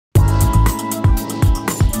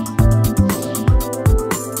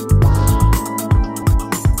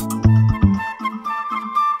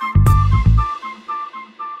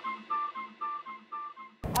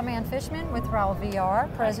Raul Villar,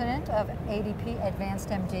 President of ADP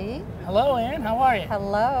AdvancedMD. Hello, Ann. How are you?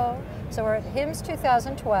 Hello. So we're at HIMSS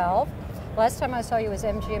 2012. Last time I saw you was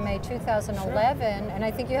MGMA 2011, Sure. and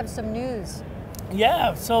I think you have some news.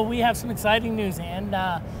 Yeah, so we have some exciting news, Ann.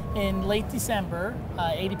 In late December,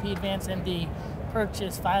 ADP AdvancedMD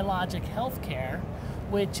purchased Villar Healthcare,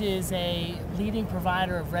 which is a leading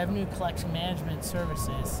provider of revenue collection management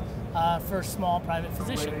services for small private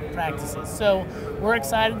physician practices. So we're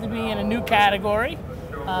excited to be in a new category,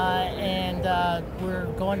 and we're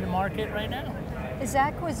going to market right now. Is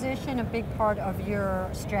acquisition a big part of your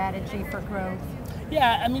strategy for growth?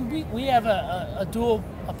 Yeah, I mean, we have a dual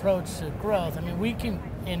approach to growth. I mean, we can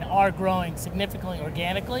and are growing significantly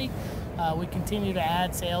organically. We continue to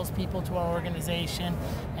add salespeople to our organization,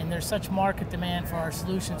 and there's such market demand for our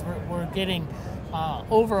solutions. We're getting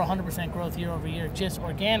over 100% growth year over year just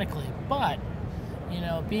organically. But, you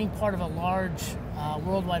know, being part of a large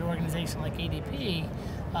worldwide organization like ADP,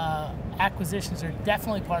 acquisitions are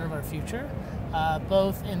definitely part of our future,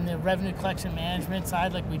 both in the revenue collection management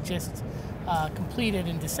side, like we just completed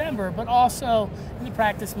in December, but also in the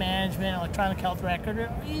practice management, electronic health record,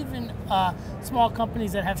 or even small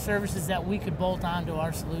companies that have services that we could bolt onto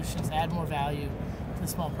our solutions, add more value to the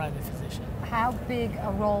small private physician. How big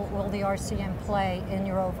a role will the RCM play in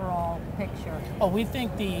your overall picture? Oh, we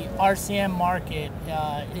think the RCM market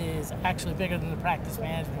is actually bigger than the practice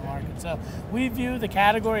management market. So we view the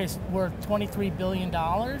category as worth $23 billion,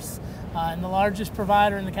 and the largest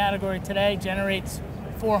provider in the category today generates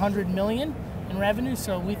 $400 million in revenue,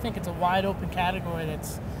 so we think it's a wide open category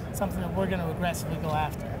that's something that we're going to aggressively go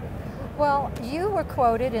after. Well, you were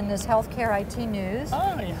quoted in this healthcare IT news,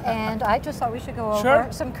 and I just thought we should go over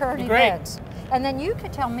some current events. And then you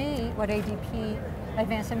could tell me what ADP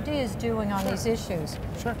AdvancedMD is doing on these issues.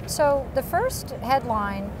 Sure. So the first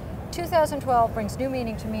headline, 2012 brings new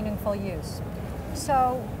meaning to meaningful use.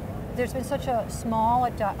 So there's been such a small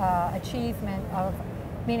achievement of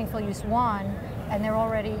meaningful use 1, and they're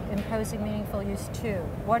already imposing meaningful use 2.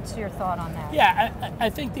 What's your thought on that? Yeah, I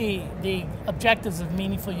think the objectives of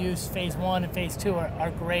meaningful use phase 1 and phase 2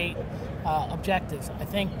 are great objectives. I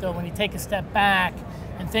think though when you take a step back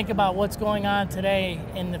and think about what's going on today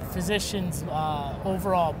in the physician's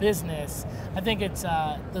overall business, I think it's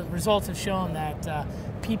the results have shown that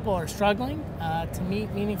people are struggling to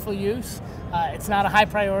meet meaningful use. It's not a high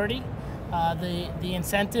priority. The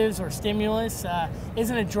incentives or stimulus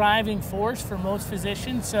isn't a driving force for most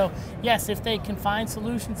physicians. So yes, if they can find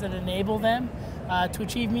solutions that enable them to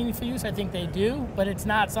achieve meaningful use, I think they do, but it's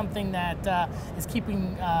not something that is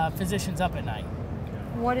keeping physicians up at night.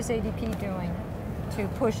 What is ADP doing to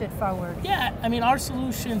push it forward? Yeah, I mean, our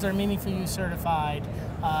solutions are meaningful use certified,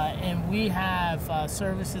 and we have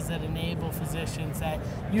services that enable physicians that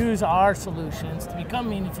use our solutions to become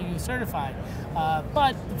meaningful use certified.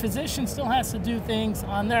 But the physician still has to do things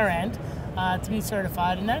on their end to be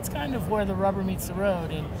certified, and that's kind of where the rubber meets the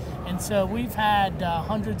road. And so we've had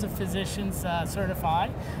hundreds of physicians certify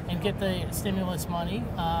and get the stimulus money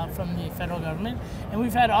from the federal government, and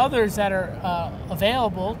we've had others that are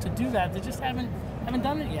available to do that. They just haven't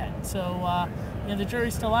done it yet. So you know, the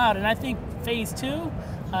jury's still out, and I think phase 2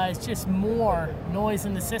 is just more noise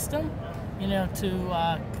in the system, you know,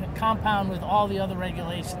 to compound with all the other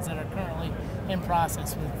regulations that are currently in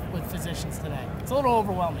process with physicians today. It's a little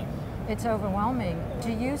overwhelming. It's overwhelming.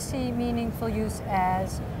 Do you see meaningful use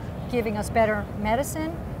as giving us better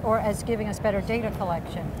medicine or as giving us better data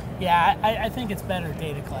collection? Yeah, I think it's better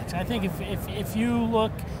data collection. I think if you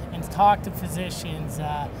look and talk to physicians,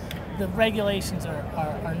 the regulations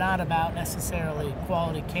are not about necessarily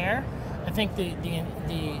quality care. I think the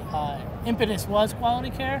impetus was quality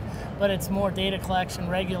care, but it's more data collection,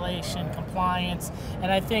 regulation, compliance,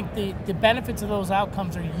 and I think the benefits of those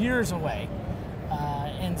outcomes are years away.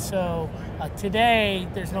 And so today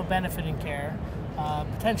there's no benefit in care,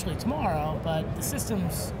 potentially tomorrow, but the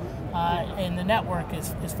systems and the network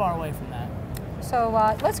is far away from that. So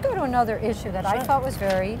let's go to another issue that I thought was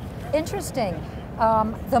very interesting.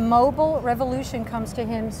 The mobile revolution comes to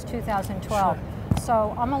HIMSS 2012. Sure.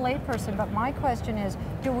 So I'm a layperson, but my question is,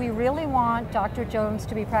 do we really want Dr. Jones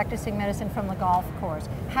to be practicing medicine from the golf course?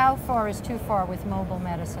 How far is too far with mobile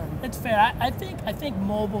medicine? It's fair. I think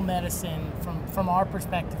mobile medicine, from our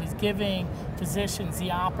perspective, is giving physicians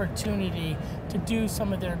the opportunity to do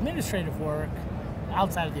some of their administrative work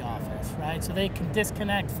outside of the office, right? So they can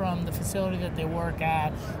disconnect from the facility that they work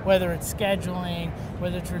at, whether it's scheduling,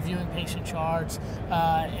 whether it's reviewing patient charts,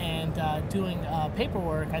 and doing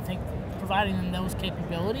paperwork. I think providing them those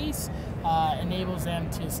capabilities enables them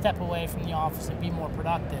to step away from the office and be more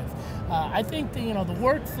productive. I think the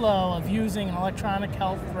workflow of using an electronic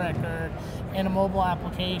health record and a mobile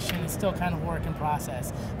application is still kind of work in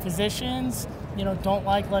process. Physicians, don't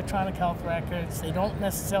like electronic health records. They don't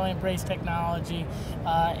necessarily embrace technology,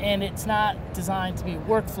 and it's not designed to be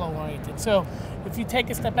workflow oriented. So if you take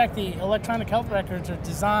a step back, the electronic health records are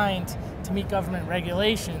designed to meet government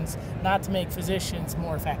regulations, not to make physicians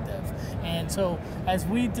more effective. And so as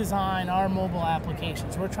we design our mobile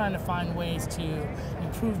applications, we're trying to find ways to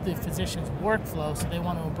improve the physician's workflow so they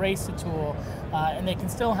want to embrace the tool, and they can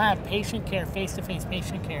still have patient care, face-to-face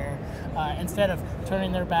patient care, instead of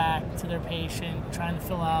turning their back to their patient, trying to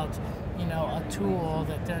fill out a tool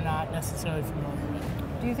that they're not necessarily familiar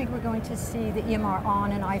with. Do you think we're going to see the EMR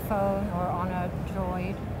on an iPhone or on a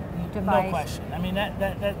Droid device? No question. I mean,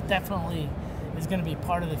 that definitely is going to be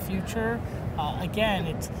part of the future. Again,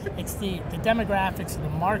 it's the demographics of the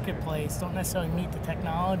marketplace don't necessarily meet the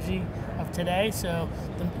technology of today. So,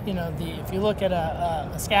 if you look at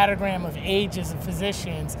a scattergram of ages of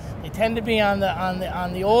physicians, they tend to be on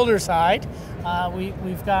the older side.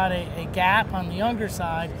 We've got a gap on the younger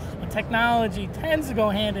side, and technology tends to go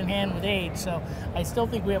hand in hand with age. So, I still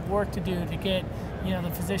think we have work to do to get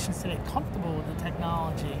the physicians today comfortable with the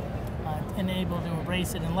technology and able to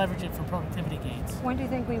embrace it and leverage it for productivity gains. When do you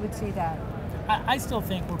think we would see that? I still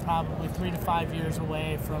think we're probably 3 to 5 years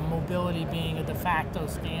away from mobility being a de facto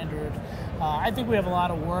standard. I think we have a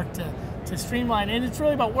lot of work to streamline, and it's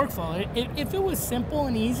really about workflow. If it was simple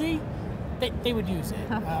and easy, they would use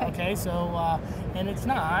it. Okay, so and it's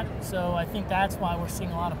not. So I think that's why we're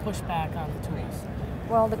seeing a lot of pushback on the tools.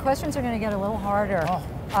 Well, the questions are going to get a little harder.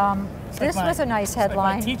 This was a nice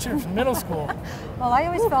headline. Like my teacher from middle school. Well, I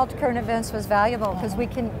always felt current events was valuable because we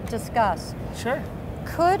can discuss. Sure.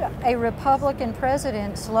 Could a Republican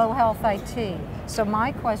president slow health IT? So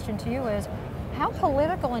my question to you is, how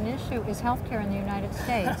political an issue is healthcare in the United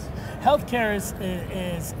States? Healthcare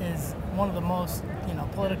is one of the most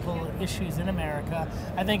political issues in America.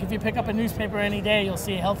 I think if you pick up a newspaper any day, you'll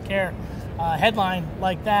see a healthcare headline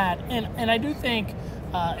like that. And I do think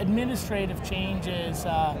administrative changes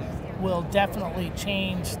will definitely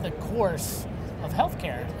change the course of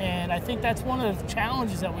healthcare. And I think that's one of the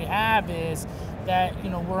challenges that we have is that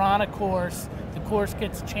we're on a course, the course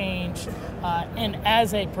gets changed, and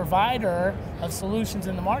as a provider of solutions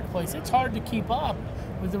in the marketplace, it's hard to keep up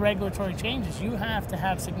with the regulatory changes. You have to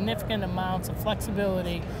have significant amounts of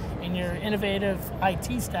flexibility in your innovative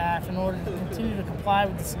IT staff in order to continue to comply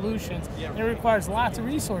with the solutions. And it requires lots of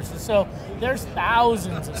resources. So there's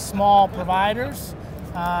thousands of small providers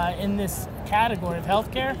in this category of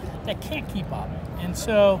healthcare that can't keep up. And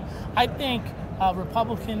so I think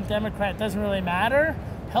Republican, Democrat, doesn't really matter.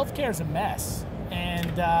 Healthcare is a mess,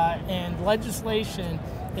 and legislation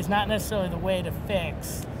is not necessarily the way to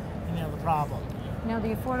fix the problem. Now, the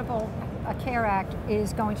Affordable Care Act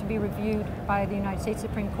is going to be reviewed by the United States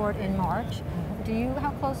Supreme Court in March.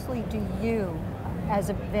 How closely do you, as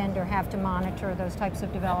a vendor, have to monitor those types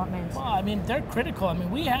of developments? Well, I mean, they're critical. I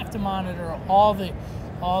mean, we have to monitor all the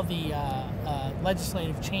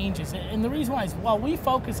legislative changes. And the reason why is, while we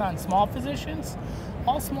focus on small physicians,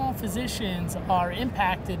 all small physicians are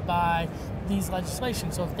impacted by these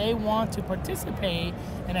legislations. So if they want to participate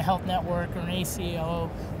in a health network or an ACO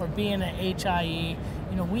or be in an HIE,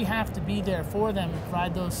 we have to be there for them and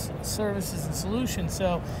provide those services and solutions.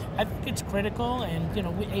 So I think it's critical, and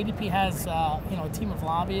ADP has a team of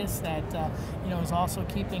lobbyists that is also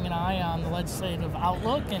keeping an eye on the legislative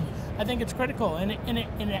outlook, and I think it's critical, and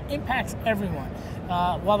it impacts everyone.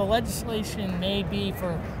 While the legislation may be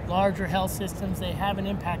for larger health systems, they have an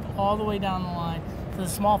impact all the way down the line for the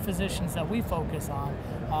small physicians that we focus on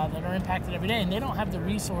that are impacted every day, and they don't have the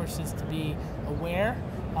resources to be aware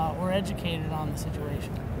or educated on the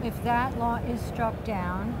situation. If that law is struck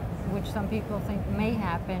down, which some people think may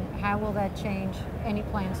happen, how will that change any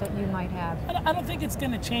plans that you might have? I don't think it's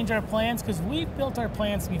going to change our plans, because we've built our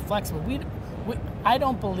plans to be flexible. I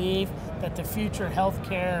don't believe that the future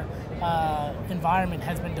healthcare environment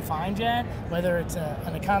has been defined yet, whether it's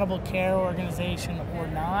an accountable care organization or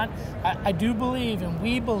not. I do believe, and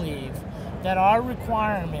we believe, that our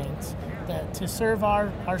requirements to serve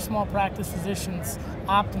our small practice physicians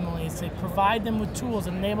optimally is to provide them with tools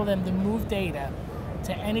and enable them to move data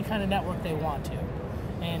to any kind of network they want to.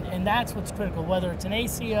 And that's what's critical, whether it's an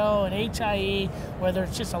ACO, an HIE, whether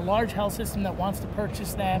it's just a large health system that wants to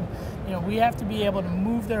purchase them. We have to be able to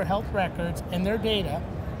move their health records and their data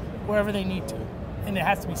wherever they need to. And it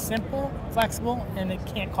has to be simple, flexible, and it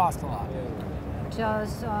can't cost a lot.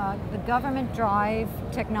 Does the government drive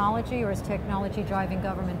technology, or is technology driving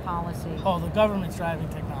government policy? Oh, the government's driving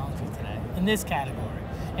technology today in this category.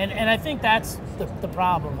 And I think that's the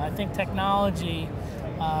problem. I think technology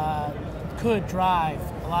could drive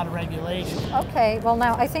a lot of regulation. Okay, well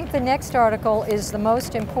now I think the next article is the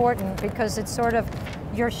most important because it's sort of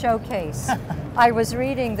your showcase. I was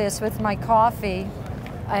reading this with my coffee,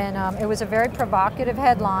 and it was a very provocative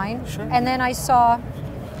headline. Sure. And then I saw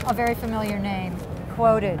a very familiar name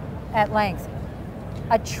quoted at length.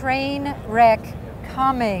 A train wreck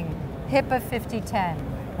coming, HIPAA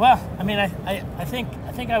 5010. Well, I mean, I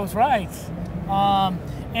think I was right.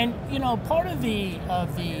 And part of the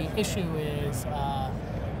issue is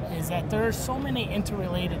that there are so many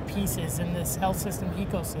interrelated pieces in this health system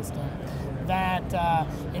ecosystem that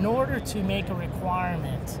in order to make a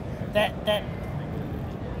requirement that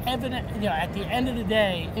evident, at the end of the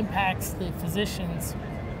day impacts the physician's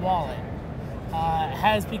wallet,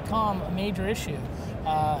 has become a major issue.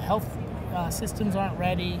 Health systems aren't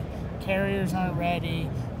ready, carriers aren't ready,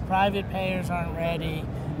 private payers aren't ready,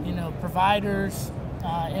 providers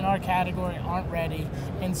in our category aren't ready,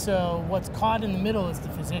 and so what's caught in the middle is the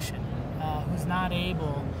physician who's not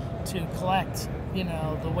able to collect,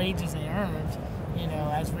 the wages they earned,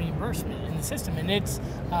 as reimbursement in the system, and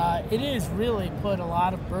it is really put a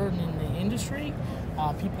lot of burden in the industry.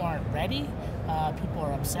 People aren't ready. People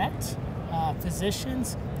are upset.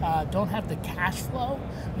 Physicians don't have the cash flow.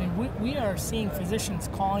 I mean, we are seeing physicians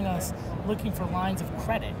calling us looking for lines of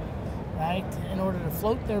credit, right, in order to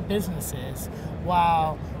float their businesses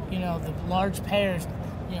while, the large payers,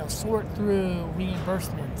 sort through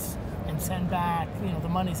reimbursements and send back, the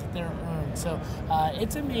monies that they're earned. So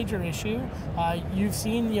it's a major issue. You've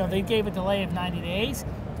seen, they gave a delay of 90 days.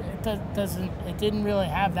 It didn't really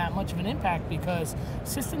have that much of an impact because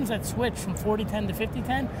systems that switch from 4010 to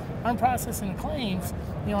 5010 aren't processing claims,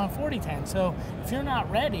 on 4010. So if you're not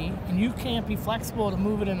ready and you can't be flexible to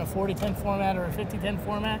move it in a 4010 format or a 5010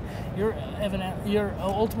 format, you're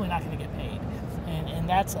ultimately not going to get paid, and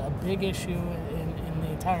that's a big issue in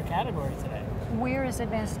the entire category today. Where is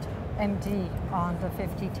AdvancedMD on the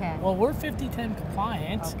 5010? Well, we're 5010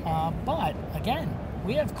 compliant, okay. But again,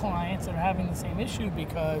 we have clients that are having the same issue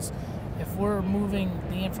because if we're moving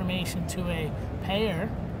the information to a payer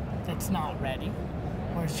that's not ready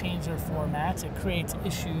or has changed their formats, it creates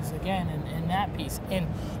issues again in that piece.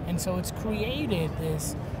 And so it's created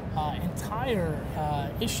this entire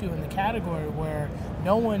issue in the category where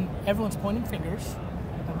everyone's pointing fingers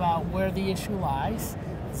about where the issue lies.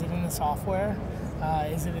 Is it in the software?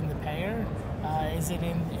 Is it in the payer? Is it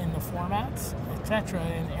in the formats, etc.?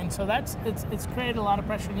 And so it's created a lot of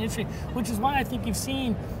pressure in the industry, which is why I think you've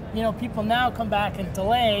seen, people now come back and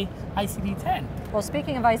delay ICD-10. Well,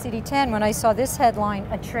 speaking of ICD-10, when I saw this headline,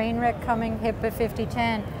 a train wreck coming, HIPAA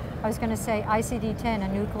 5010, I was going to say ICD-10, a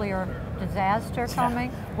nuclear disaster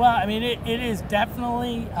coming. Yeah. Well, I mean, it is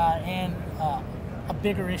definitely a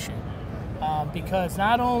bigger issue because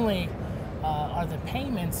not only are the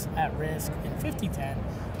payments at risk in 5010,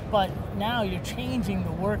 but now you're changing the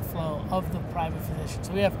workflow of the private physician.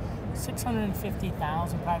 So we have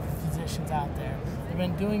 650,000 private physicians out there. They've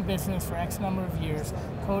been doing business for X number of years,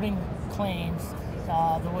 coding claims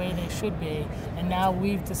the way they should be, and now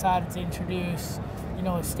we've decided to introduce,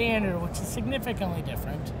 a standard which is significantly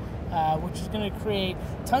different, which is going to create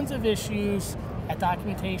tons of issues at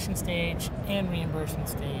documentation stage and reimbursement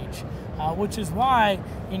stage, which is why,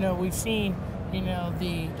 we've seen,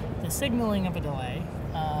 the signaling of a delay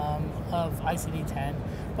of ICD-10,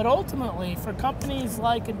 but ultimately for companies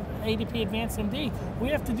like ADP AdvancedMD, we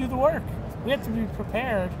have to do the work. We have to be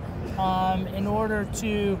prepared in order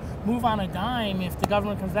to move on a dime if the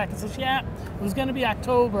government comes back and says, yeah, it was going to be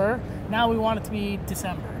October, now we want it to be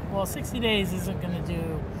December. Well, 60 days isn't going to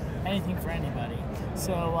do anything for anybody.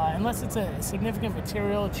 So unless it's a significant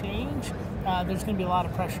material change, there's going to be a lot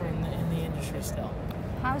of pressure in the industry still.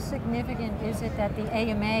 How significant is it that the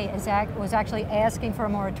AMA was actually asking for a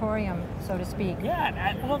moratorium, so to speak?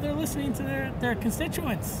 Yeah, well, they're listening to their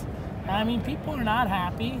constituents. I mean, people are not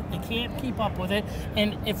happy. They can't keep up with it.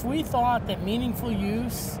 And if we thought that meaningful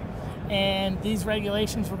use and these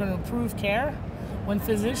regulations were going to improve care, when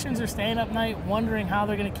physicians are staying up night wondering how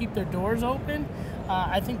they're going to keep their doors open,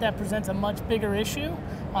 I think that presents a much bigger issue.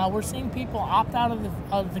 We're seeing people opt out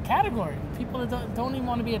of the category. People that don't even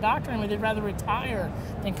want to be a doctor anymore, they'd rather retire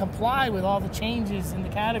than comply with all the changes in the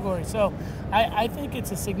category. So I think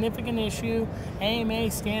it's a significant issue.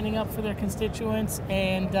 AMA standing up for their constituents,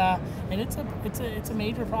 and it's a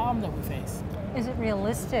major problem that we face. Is it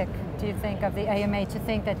realistic, do you think, of the AMA to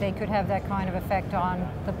think that they could have that kind of effect on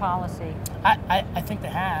the policy? I think they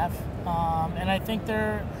have, and I think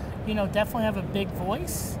they're, definitely have a big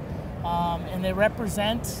voice, and they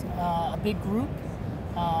represent a big group,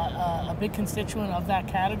 a big constituent of that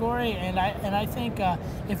category. And I think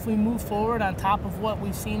if we move forward on top of what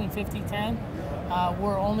we've seen in 5010,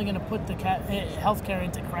 we're only going to put the healthcare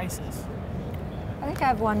into crisis. I think I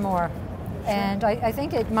have one more. And I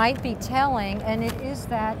think it might be telling, and it is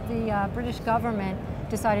that the British government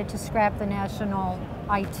decided to scrap the national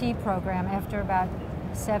IT program after about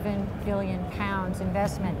 £7 billion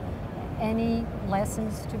investment. Any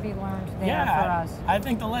lessons to be learned there for us? I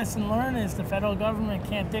think the lesson learned is the federal government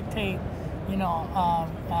can't dictate,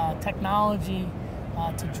 technology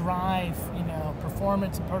to drive,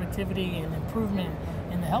 performance and productivity and improvement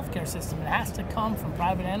in the healthcare system. It has to come from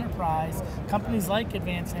private enterprise, companies like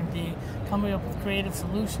AdvancedMD coming up with creative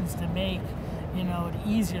solutions to make, it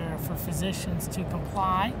easier for physicians to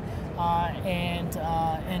comply and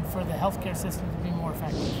for the healthcare system to be more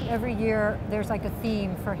effective. Every year there's like a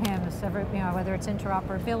theme for HIMSS, whether it's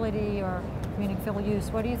interoperability or meaningful use.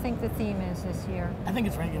 What do you think the theme is this year? I think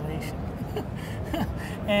it's regulation.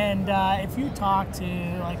 And if you talk to,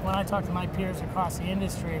 when I talk to my peers across the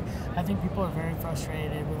industry, I think people are very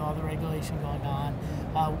frustrated with all the regulation going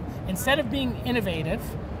on. Instead of being innovative,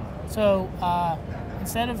 so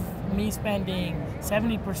instead of me spending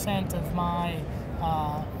 70% of my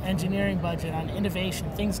engineering budget on innovation,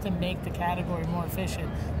 things to make the category more efficient,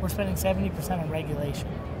 we're spending 70% on regulation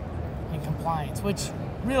and compliance, which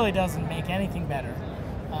really doesn't make anything better.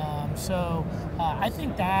 So I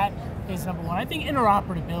think that is number one. I think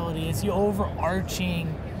interoperability is the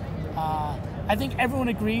overarching, I think everyone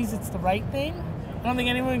agrees it's the right thing. I don't think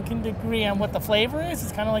anyone can agree on what the flavor is.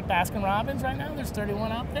 It's kind of like Baskin Robbins right now. There's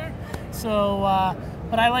 31 out there. So,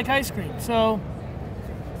 but I like ice cream, so.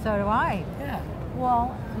 So do I. Yeah.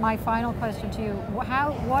 Well, my final question to you,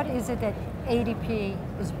 what is it that ADP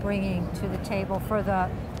is bringing to the table for the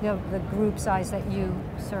group size that you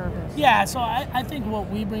service? Yeah, so I think what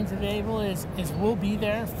we bring to the table is we'll be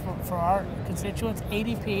there for our constituents.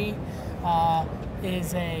 ADP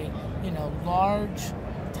is a large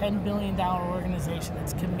 $10 billion organization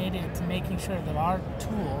that's committed to making sure that our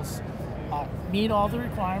tools meet all the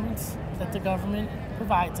requirements that the government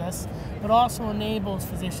provides us, but also enables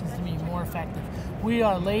physicians to be more effective. We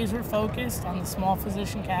are laser focused on the small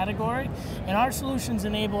physician category, and our solutions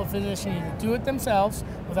enable a physician either to do it themselves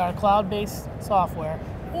with our cloud-based software,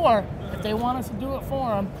 or if they want us to do it for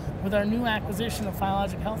them, with our new acquisition of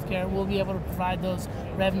Philogic Healthcare, we'll be able to provide those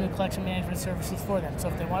revenue collection management services for them. So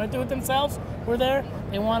if they want to do it themselves, we're there.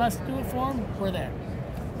 They want us to do it for them, we're there.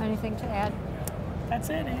 Anything to add? That's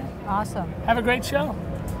it, Ann. Awesome. Have a great show.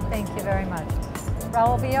 Thank you very much.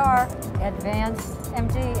 Raul, Villar,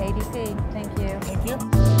 AdvancedMD, ADP. Thank you.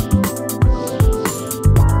 Thank you.